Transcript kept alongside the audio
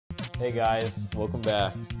Hey guys, welcome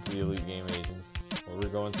back to the Elite Game Agents, where we're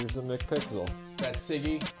going through some McPixel. That's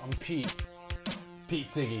Siggy. I'm Pete. Pete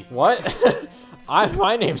Siggy. What?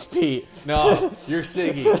 My name's Pete. No, you're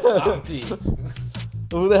Siggy. I'm Pete.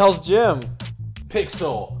 Who the hell's Jim?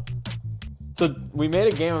 Pixel. So we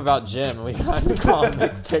made a game about Jim, and we got to call him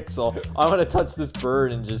McPixel. I'm gonna touch this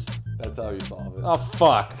bird and just. That's how you solve it. Oh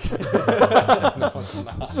fuck. No, it's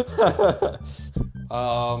not.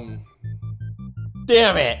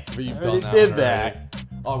 Damn it! But you've I done already that did one that. already.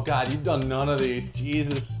 Oh god, you've done none of these.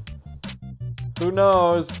 Jesus. Who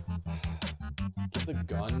knows? Give the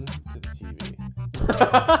gun to the TV.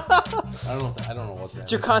 I don't know what that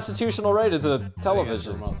It's your constitutional right as a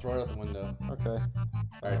television. Remote. Throw it out the window. Okay.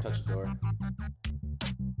 Alright, touch the door.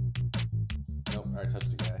 Nope, alright, touch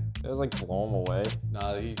the guy. It was like blow him away.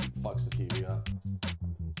 Nah, he fucks the TV up.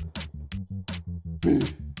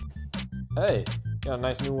 Hey, got a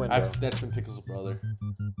nice new window. That's been Pickle's brother.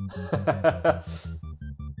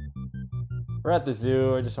 We're at the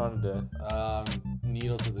zoo. I just wanted to.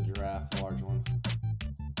 Needle to the giraffe, the large one.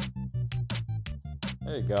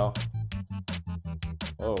 There you go.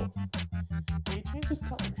 Whoa. He changes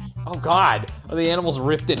colors. Oh god! Are the animals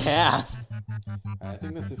ripped in half? I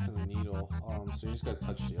think that's it for the needle. So you just gotta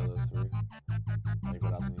touch the other three. Like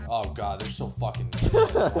without the needle. Oh god, they're so fucking neat.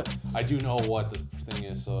 I do know what the thing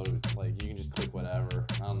is, so like you can just click whatever.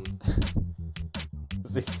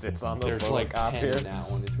 He sits on the There's like 10 here. in that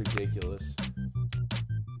one. It's ridiculous.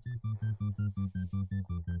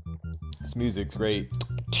 This music's great.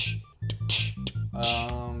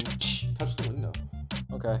 Touch the window.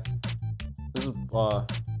 Okay. This is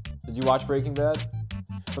did you watch Breaking Bad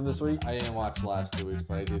from this week? I didn't watch the last 2 weeks,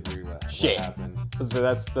 but I did read what Shit. happened. So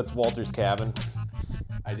that's Walter's cabin.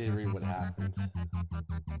 I did read what happened.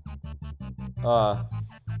 Well,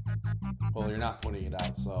 you're not putting it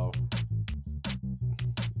out, so.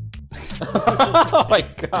 oh my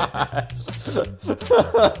gosh.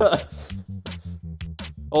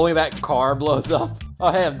 Only that car blows up.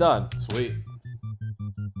 Oh hey, I'm done. Sweet.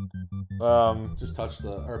 Just touch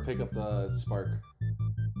or pick up the spark.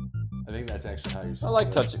 I think that's actually how you I solve it.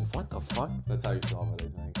 like touching. What the fuck? That's how you solve it, I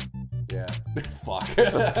think. Yeah. Fuck.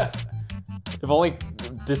 If only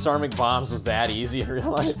disarming bombs was that easy in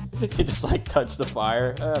real life. You just like touch the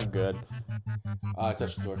fire. I'm good.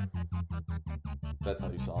 Touch the door. That's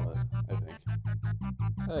how you solve it, I think.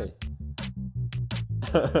 Hey.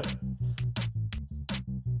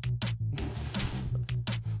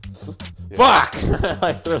 Fuck!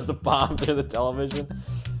 Like throws the bomb through the television.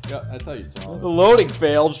 Yeah, that's how you solve The it. loading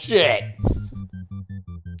failed. Shit.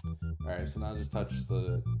 Alright, so now just touch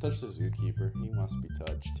the zookeeper. He must be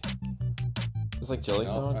touched. It's like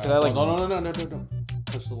Jellystone. No, Could I like? No.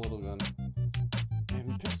 Touch the little gun.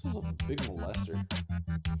 Man, Pixel's a big molester.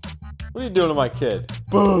 What are you doing to my kid?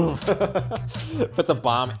 Boom! Puts a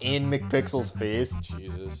bomb in McPixel's face.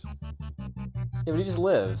 Jesus. Yeah, but he just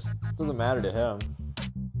lives. Doesn't matter to him.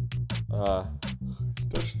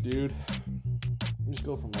 Touch the dude. You just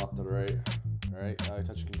go from left to right. Alright,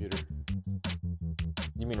 touch the computer.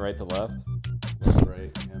 You mean right to left? Left to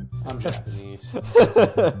right, yeah. I'm Japanese.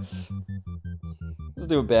 Just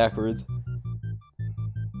do it backwards.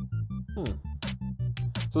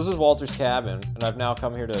 So this is Walter's cabin, and I've now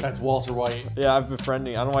come here to... That's Walter White. Yeah, I've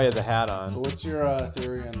befriending... I don't know why he has a hat on. So what's your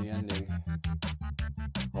theory on the ending?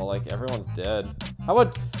 Well, like, everyone's dead. How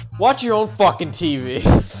about... Watch your own fucking TV.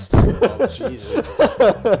 Oh, Jesus.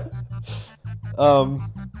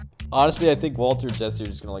 Honestly, I think Walter and Jesse are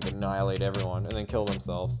just gonna, like, annihilate everyone and then kill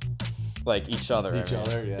themselves. Like, each other. Each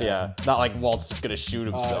other, yeah. Yeah. Not like Walt's just gonna shoot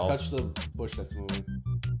himself. Touch the bush that's moving.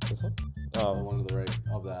 This one? The Oh. one to the right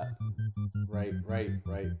of that. Right.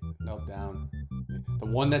 Nope, down. The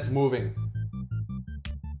one that's moving.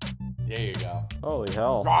 There you go. Holy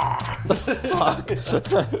hell. The fuck?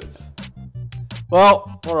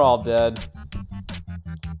 Well, we're all dead.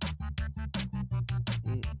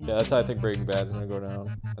 Yeah, that's how I think Breaking Bad's gonna go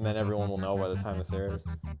down. And then everyone will know by the time this airs.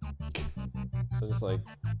 So just like,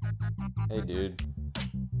 hey dude.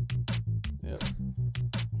 Yep.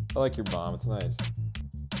 I like your bomb, it's nice.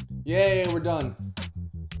 Yay, we're done.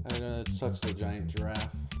 I'm gonna touch the giant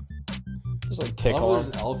giraffe. Just like I tickle love there's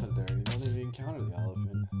him. an elephant there. You know they didn't encounter the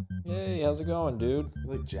elephant. Hey, how's it going, dude? He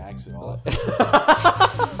like jacks it off.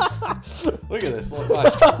 Look at this. Look,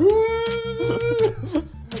 watch.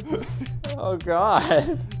 Oh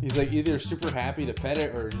god. He's like either super happy to pet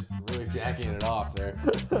it or just really jacking it off there.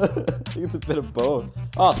 I think it's a bit of both.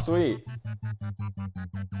 Oh, sweet.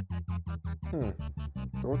 So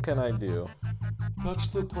what can I do?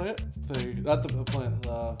 Touch the plant thing. Not the plant,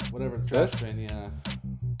 whatever, the trash bin, yeah.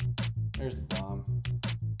 There's the bomb.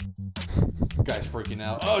 Guy's freaking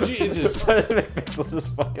out. Oh, Jesus. McPixel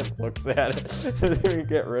just fucking looks at it and then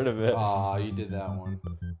get rid of it. Aw, you did that one.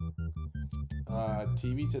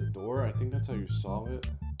 TV to door. I think that's how you solve it.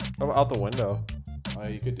 How about out the window? Oh, yeah,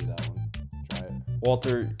 you could do that one. Try it.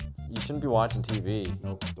 Walter, you shouldn't be watching TV.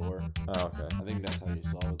 Nope, door. Oh, okay. I think that's how you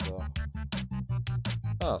solve it, though.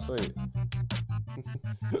 Oh, sweet.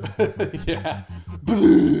 Yeah.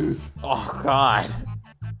 Oh, God.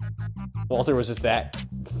 Walter was just that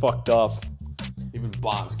fucked up. Even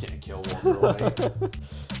bombs can't kill Walter White.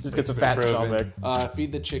 Just gets a fat proven. stomach.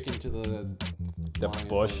 Feed the chicken to the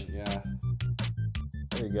bush. Yeah.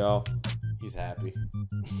 There you go. He's happy.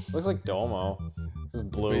 Looks like Domo. This is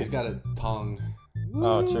blue. But he's got a tongue.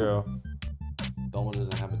 Oh, true. Domo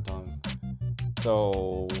doesn't have a tongue.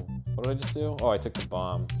 So, what did I just do? Oh, I took the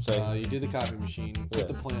bomb. So You did the copy machine. Put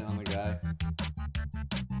the plant on the guy.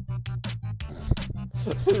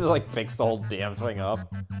 just like fix the whole damn thing up.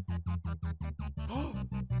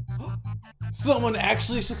 Someone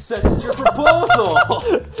actually accepted your proposal!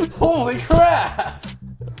 Holy crap!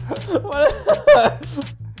 What?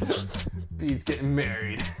 Bede's getting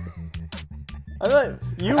married. I thought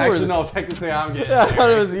you were. Actually, no, technically I'm getting Yeah, married. I thought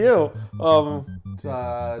it was you.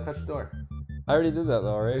 Touch the door. I already did that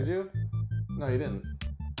though, right? Did you? No, you didn't.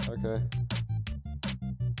 Okay.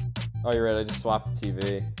 Oh, you're right. I just swapped the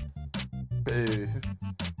TV.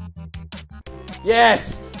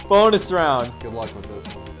 Yes! Bonus round! Good luck with this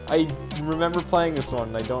one. I remember playing this one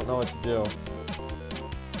and I don't know what to do.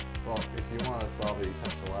 Well, if you want to solve it, you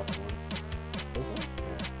touch the left one. This one?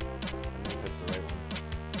 Yeah. And then touch the right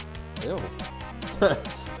one. Ew.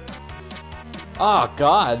 Oh,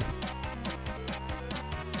 God.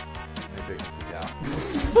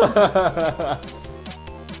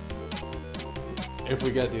 If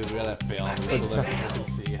we get these, we gotta fail them so that people can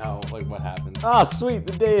see how, like, what happens. Ah, sweet.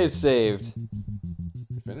 The day is saved.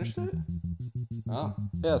 You finished it? Oh,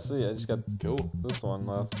 Yeah, sweet. I just got cool. this one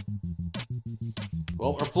left.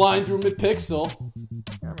 Well, we're flying through McPixel.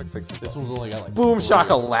 Yeah, McPixel. This one's only got like Boom 4.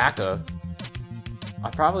 shakalaka. I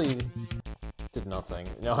probably did nothing,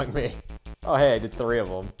 knowing me. Oh, hey, I did 3 of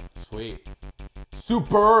them. Sweet.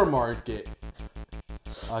 Supermarket.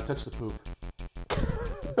 Touch the poop.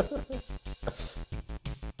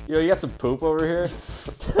 Yo, you got some poop over here?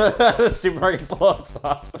 The supermarket blows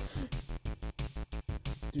up.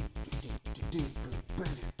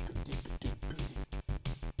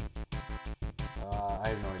 I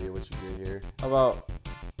have no idea what you did here. How about...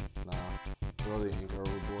 Nah. Throw the anchor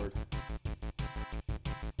overboard.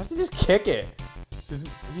 Why don't you just kick it?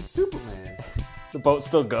 He's Superman. The boat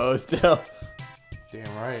still goes, still.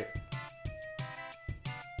 Damn right.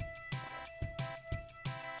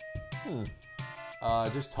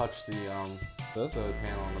 Just touch the This? the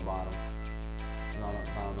panel on the bottom. No, no.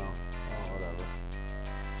 Oh, whatever.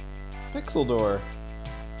 Pixel door.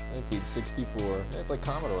 1964. Yeah, it's like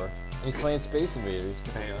Commodore. And he's playing Space Invaders.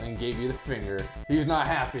 Alien gave you the finger. He's not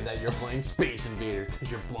happy that you're playing Space Invaders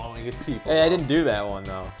because you're blowing his people. Hey, I up. didn't do that one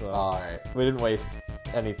though, so Alright. we didn't waste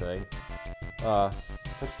anything. Touch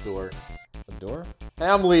the door. The door? Hey,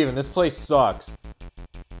 I'm leaving. This place sucks.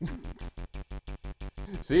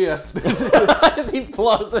 See ya. As he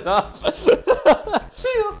blows it up.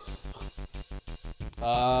 See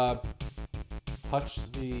ya. Touch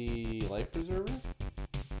the life preserver.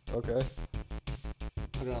 Okay.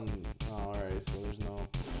 Put it on. Oh, alright. So there's no.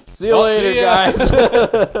 See you later, see ya.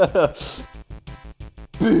 guys.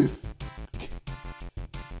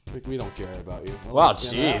 We don't care about you. Well, Wow, let's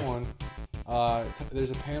get that jeez. one.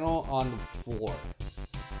 There's a panel on the floor.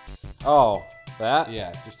 Oh, that?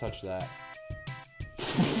 Yeah, just touch that.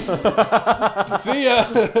 See ya.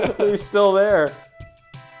 He's still there.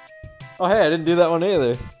 Oh, hey, I didn't do that one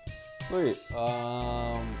either. Sweet.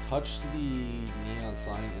 Touch the neon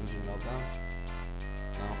sign engine meltdown.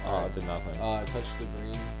 No. Oh, Alright. it did nothing. Touch the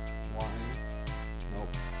green line. Nope.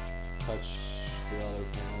 Touch the other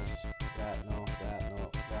panels. That, no.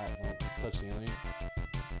 Touch the alien.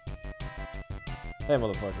 Hey,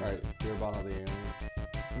 motherfucker. Alright, you're about on the alien.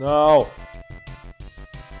 No.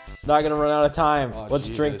 Not gonna run out of time. Oh, Let's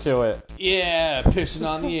drink Jesus. to it. Yeah, pissing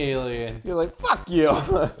on the alien. You're like, fuck you.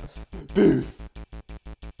 Boof.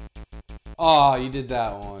 Oh, you did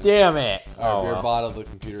that one. Damn it. Alright, you're well. bot of the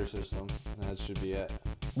computer system. And that should be it.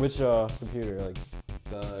 Which computer? Like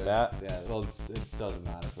that? Yeah, well, it doesn't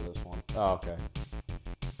matter for this one. Oh, okay.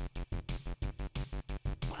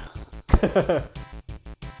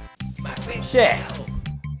 Shit.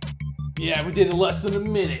 Yeah, we did it less than a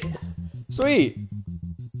minute. Sweet.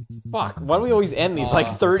 Fuck. Why do we always end these like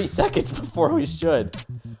 30 seconds before we should?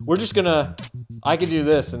 We're just gonna. I can do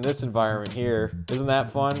this in this environment here. Isn't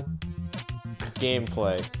that fun?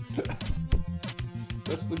 Gameplay.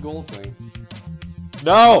 That's the gold thing.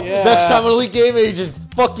 No! Yeah. Next time on Elite Game Agents!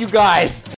 Fuck you guys!